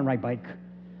not going to ride bike.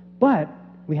 But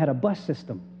we had a bus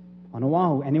system on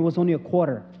Oahu, and it was only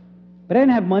 $0.25. But I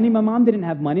didn't have money. My mom didn't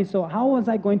have money. So how was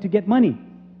I going to get money?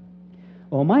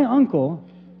 Well, my uncle,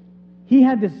 he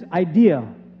had this idea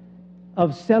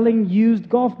of selling used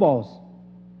golf balls.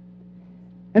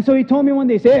 And so he told me one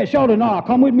day, he said, "Hey, Sheldon,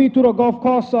 come with me to the golf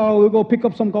course. We'll go pick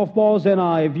up some golf balls, and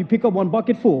if you pick up one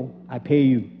bucket full, I pay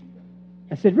you."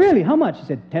 I said, "Really? How much?" He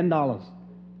said, $10.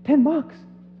 $10?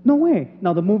 No way.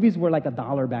 Now, the movies were like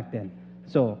 $1 back then.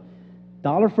 So,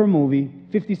 $1 for a movie,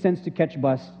 50 cents to catch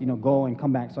bus, go and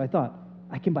come back. So I thought,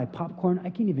 I can buy popcorn.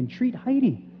 I can even treat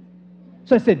Heidi.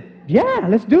 So I said, "Yeah,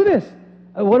 let's do this.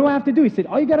 What do I have to do?" He said,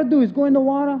 "All you got to do is go in the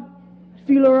water,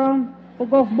 feel around for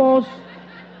golf balls,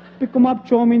 pick them up,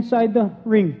 throw them inside the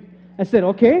ring." I said,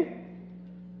 "Okay.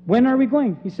 When are we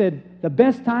going?" He said, "The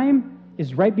best time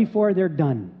is right before they're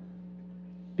done,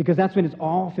 because that's when it's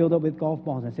all filled up with golf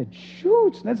balls." I said,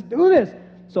 "Shoot, let's do this."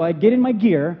 So I get in my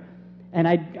gear, and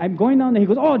I'm going down there. He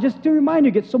goes, "Oh, just to remind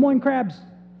you, get Samoan crabs."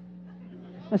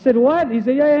 I said, "What?" He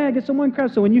said, yeah, get Samoan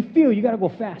crabs. So when you feel, you got to go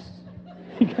fast.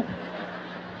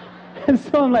 And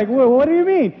so I'm like, "Well, what do you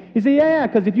mean?" He said, yeah,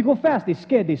 because if you go fast, they're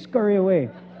scared, they scurry away.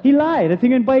 He lied. I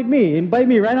think it'd bite me. It'd bite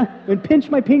me right on, and pinch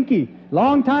my pinky.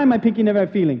 Long time my pinky never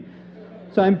had feeling.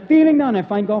 So I'm feeling down, I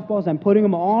find golf balls, I'm putting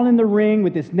them all in the ring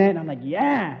with this net. I'm like,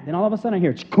 yeah. Then all of a sudden I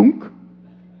hear, chkunk.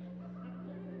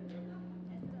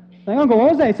 Like, "Uncle, what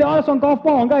was that?" He said, "Oh, that's one golf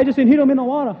ball. One guy just didn't hit him in the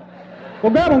water. Go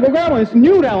grab one. It's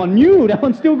new, that one. New. That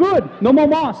one's still good. No more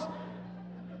moss."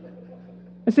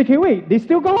 I said, "Okay, wait, they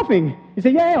still golfing?" He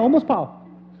said, yeah, almost pow.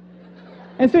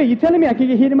 And so, "You telling me I can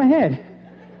get hit in my head?"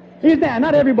 He said, "Nah,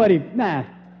 not everybody. Nah.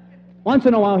 Once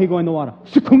in a while, he go in the water."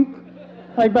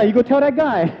 Like, "But you go tell that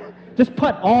guy, just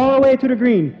putt all the way to the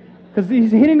green, because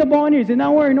he's hitting the ball in here." He said,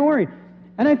 "No worry, no worry."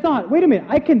 And I thought, wait a minute,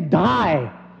 I can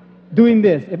die doing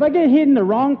this. If I get hit in the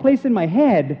wrong place in my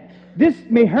head, this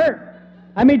may hurt.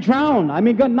 I may drown. I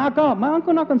may get knocked out. My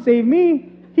uncle not going to save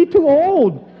me. He's too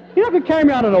old. He's not going to carry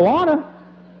me out of the water.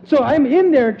 So I'm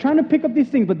in there trying to pick up these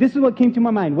things, but this is what came to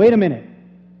my mind. Wait a minute.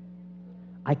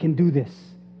 I can do this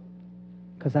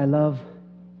because I love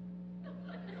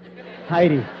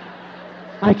Heidi.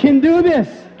 I can do this.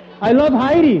 I love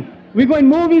Heidi. We're going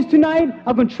movies tonight.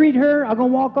 I'm going to treat her. I'm going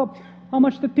to walk up. How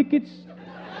much the tickets?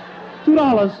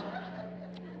 $2.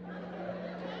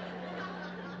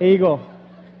 Here you go.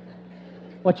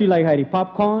 What you like, Heidi?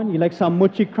 Popcorn? You like some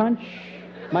mochi crunch?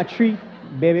 My treat,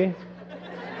 baby.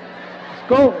 Let's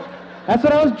go. That's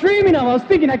what I was dreaming of. I was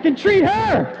thinking I can treat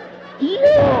her.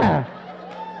 Yeah.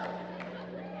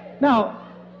 Now,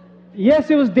 yes,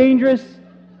 it was dangerous.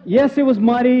 Yes, it was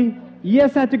muddy.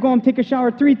 Yes, I had to go and take a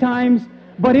shower 3 times.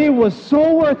 But it was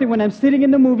so worth it when I'm sitting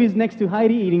in the movies next to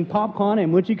Heidi eating popcorn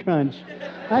and mochi crunch.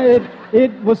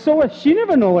 It was so worth it. She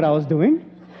never knew what I was doing.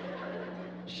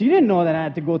 She didn't know that I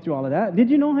had to go through all of that. Did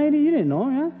you know, Heidi? You didn't know,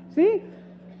 yeah? See?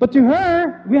 But to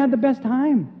her, we had the best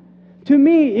time. To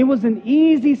me, it was an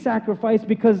easy sacrifice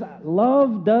because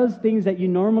love does things that you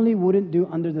normally wouldn't do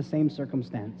under the same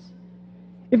circumstance.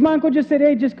 If my uncle just said,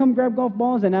 "Hey, just come grab golf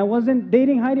balls," and I wasn't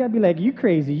dating Heidi, I'd be like, "You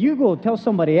crazy. You go tell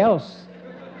somebody else."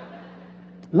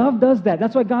 Love does that.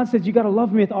 That's why God says you got to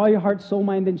love me with all your heart, soul,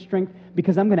 mind, and strength,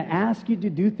 because I'm going to ask you to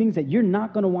do things that you're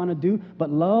not going to want to do, but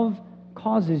love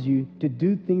causes you to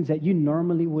do things that you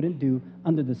normally wouldn't do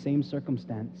under the same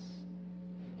circumstance.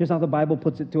 Here's how the Bible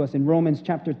puts it to us in Romans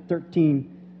chapter 13.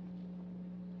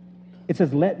 It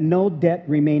says, "Let no debt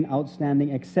remain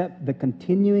outstanding except the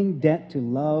continuing debt to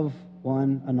love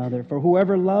one another. For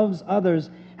whoever loves others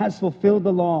has fulfilled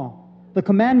the law. The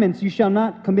commandments, you shall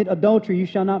not commit adultery, you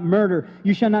shall not murder,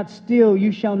 you shall not steal,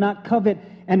 you shall not covet,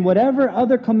 and whatever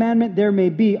other commandment there may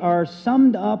be are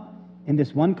summed up in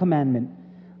this one commandment.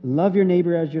 Love your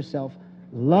neighbor as yourself.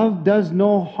 Love does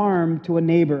no harm to a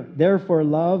neighbor. Therefore,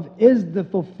 love is the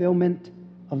fulfillment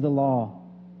of the law."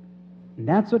 And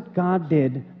that's what God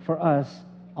did for us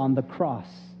on the cross.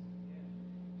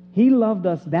 He loved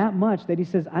us that much that He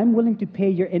says, "I'm willing to pay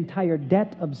your entire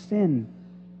debt of sin."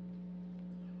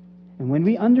 And when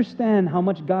we understand how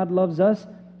much God loves us,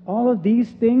 all of these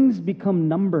things become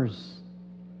numbers,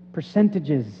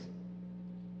 percentages.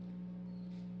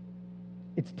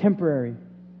 It's temporary.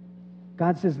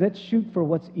 God says, let's shoot for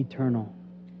what's eternal.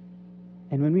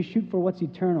 And when we shoot for what's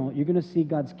eternal, you're going to see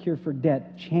God's cure for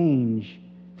debt change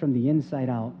from the inside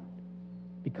out.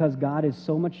 Because God is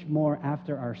so much more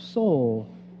after our soul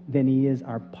than He is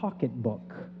our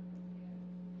pocketbook.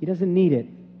 He doesn't need it.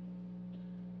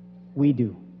 We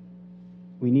do.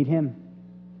 We need Him.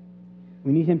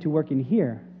 We need Him to work in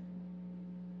here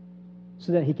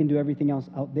so that He can do everything else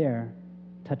out there,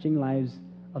 touching lives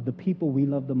of the people we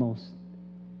love the most.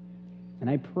 And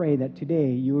I pray that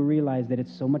today you will realize that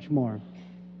it's so much more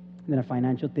than a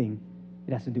financial thing.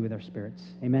 It has to do with our spirits.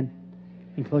 Amen?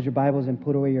 And close your Bibles and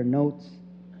put away your notes.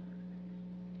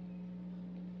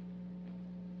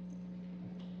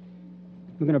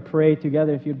 We're going to pray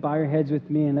together. If you'd bow your heads with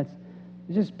me and let's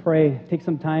just pray. Take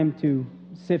some time to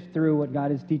sift through what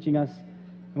God is teaching us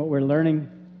and what we're learning.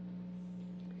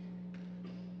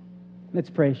 Let's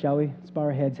pray, shall we? Let's bow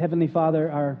our heads. Heavenly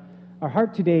Father, our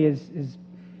heart today is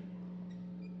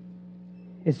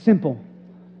simple.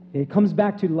 It comes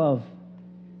back to love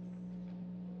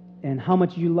and how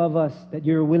much you love us, that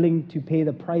you're willing to pay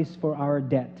the price for our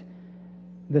debt.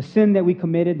 The sin that we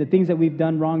committed, the things that we've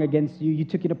done wrong against you, you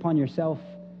took it upon yourself.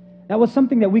 That was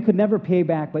something that we could never pay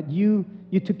back, but you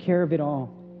took care of it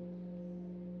all.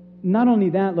 Not only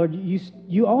that, Lord,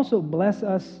 you also bless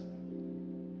us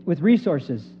with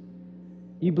resources.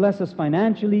 You bless us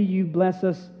financially. You bless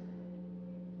us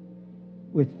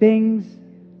with things.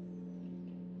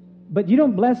 But you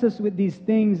don't bless us with these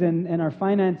things and our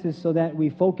finances so that we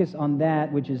focus on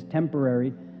that which is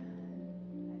temporary.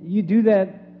 You do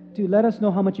that to let us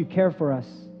know how much you care for us.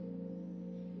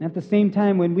 And at the same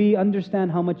time, when we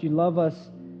understand how much you love us,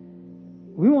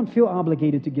 we won't feel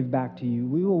obligated to give back to you.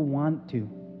 We will want to.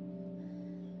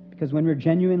 Because when we're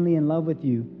genuinely in love with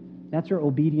you, that's where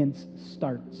obedience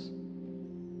starts.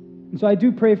 And so I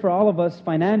do pray for all of us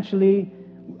financially.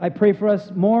 I pray for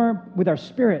us more with our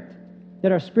spirit,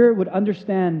 that our spirit would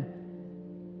understand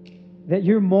that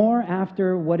you're more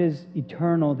after what is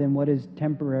eternal than what is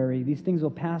temporary. These things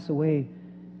will pass away,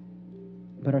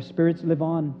 but our spirits live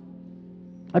on.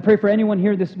 I pray for anyone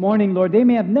here this morning, Lord, they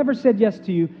may have never said yes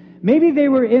to you. Maybe they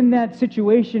were in that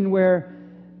situation where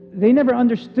they never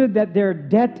understood that their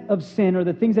debt of sin or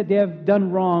the things that they have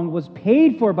done wrong was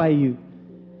paid for by you.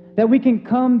 That we can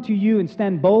come to you and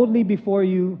stand boldly before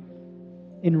you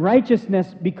in righteousness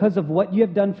because of what you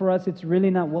have done for us. It's really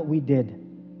not what we did.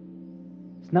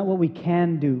 It's not what we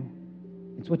can do.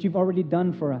 It's what you've already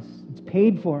done for us. It's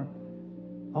paid for.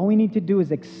 All we need to do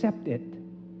is accept it.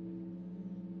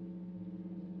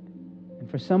 And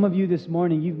for some of you this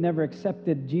morning, you've never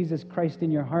accepted Jesus Christ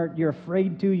in your heart. You're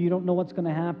afraid to. You don't know what's going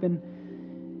to happen.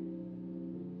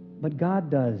 But God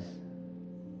does.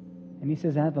 And He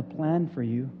says, I have a plan for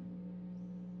you.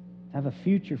 I have a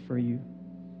future for you.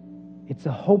 It's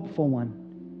a hopeful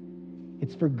one.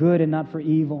 It's for good and not for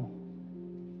evil.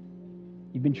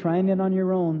 You've been trying it on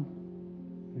your own,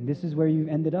 and this is where you've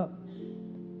ended up.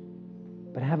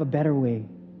 But I have a better way.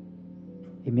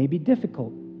 It may be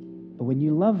difficult, but when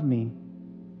you love me,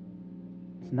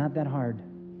 it's not that hard.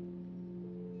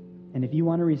 And if you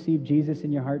want to receive Jesus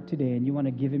in your heart today and you want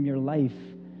to give Him your life,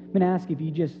 I'm going to ask if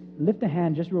you just lift a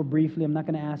hand just real briefly. I'm not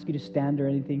going to ask you to stand or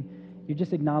anything. You're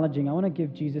just acknowledging, I want to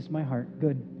give Jesus my heart.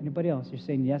 Good. Anybody else? You're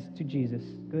saying yes to Jesus.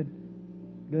 Good.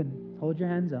 Good. Hold your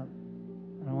hands up.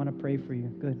 And I want to pray for you.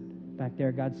 Good. Back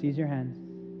there, God sees your hands.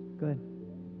 Good.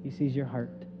 He sees your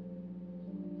heart.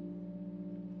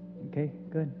 Okay,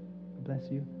 good. God bless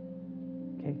you.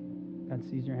 Okay, God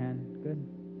sees your hand. Good.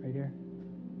 Right here.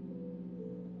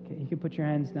 Okay, you can put your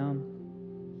hands down.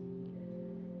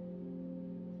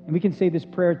 And we can say this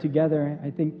prayer together, I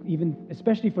think, even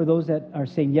especially for those that are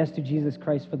saying yes to Jesus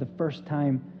Christ for the first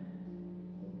time.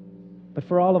 But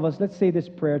for all of us, let's say this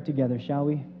prayer together, shall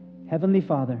we? Heavenly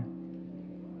Father,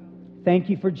 thank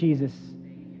you for Jesus.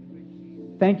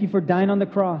 Thank you for dying on the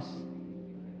cross,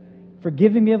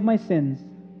 forgiving me of my sins,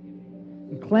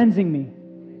 and cleansing me,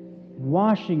 and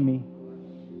washing me,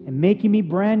 and making me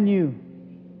brand new.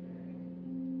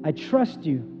 I trust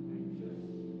you.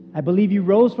 I believe you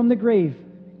rose from the grave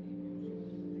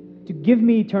to give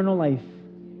me eternal life.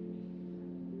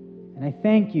 And I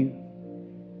thank you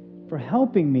for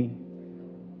helping me,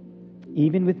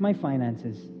 even with my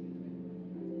finances.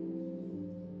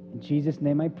 In Jesus'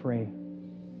 name I pray.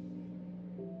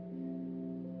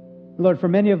 Lord, for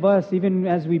many of us, even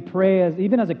as we pray,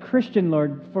 even as a Christian,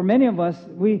 Lord, for many of us,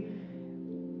 we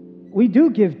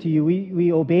do give to you.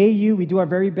 We obey you. We do our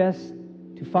very best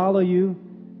to follow you.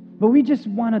 But we just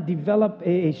want to develop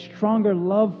a stronger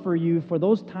love for you for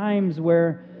those times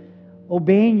where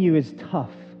obeying you is tough.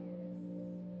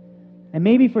 And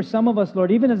maybe for some of us,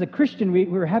 Lord, even as a Christian,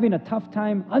 we're having a tough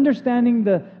time understanding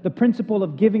the principle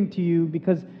of giving to you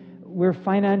because we're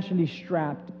financially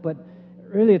strapped. But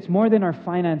really, it's more than our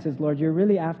finances, Lord. You're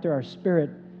really after our spirit.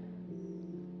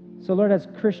 So, Lord, as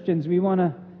Christians, we want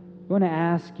to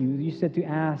ask you. You said to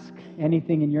ask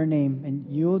anything in your name, and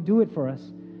you'll do it for us.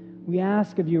 We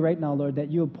ask of you right now, Lord,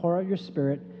 that you'll pour out your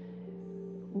Spirit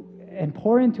and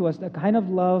pour into us the kind of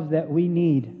love that we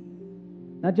need,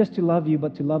 not just to love you,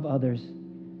 but to love others.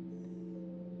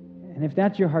 And if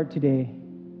that's your heart today,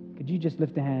 could you just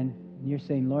lift a hand and you're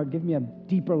saying, Lord, give me a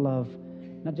deeper love,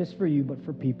 not just for you, but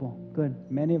for people. Good.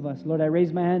 Many of us. Lord, I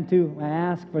raise my hand too. I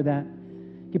ask for that.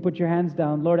 You put your hands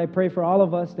down. Lord, I pray for all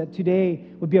of us that today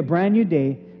would be a brand new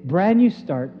day, brand new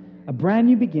start, a brand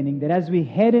new beginning, that as we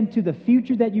head into the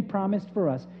future that you promised for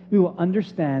us, we will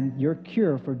understand your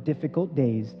cure for difficult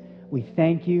days. We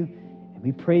thank you, and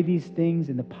we pray these things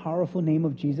in the powerful name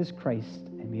of Jesus Christ.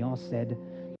 And we all said,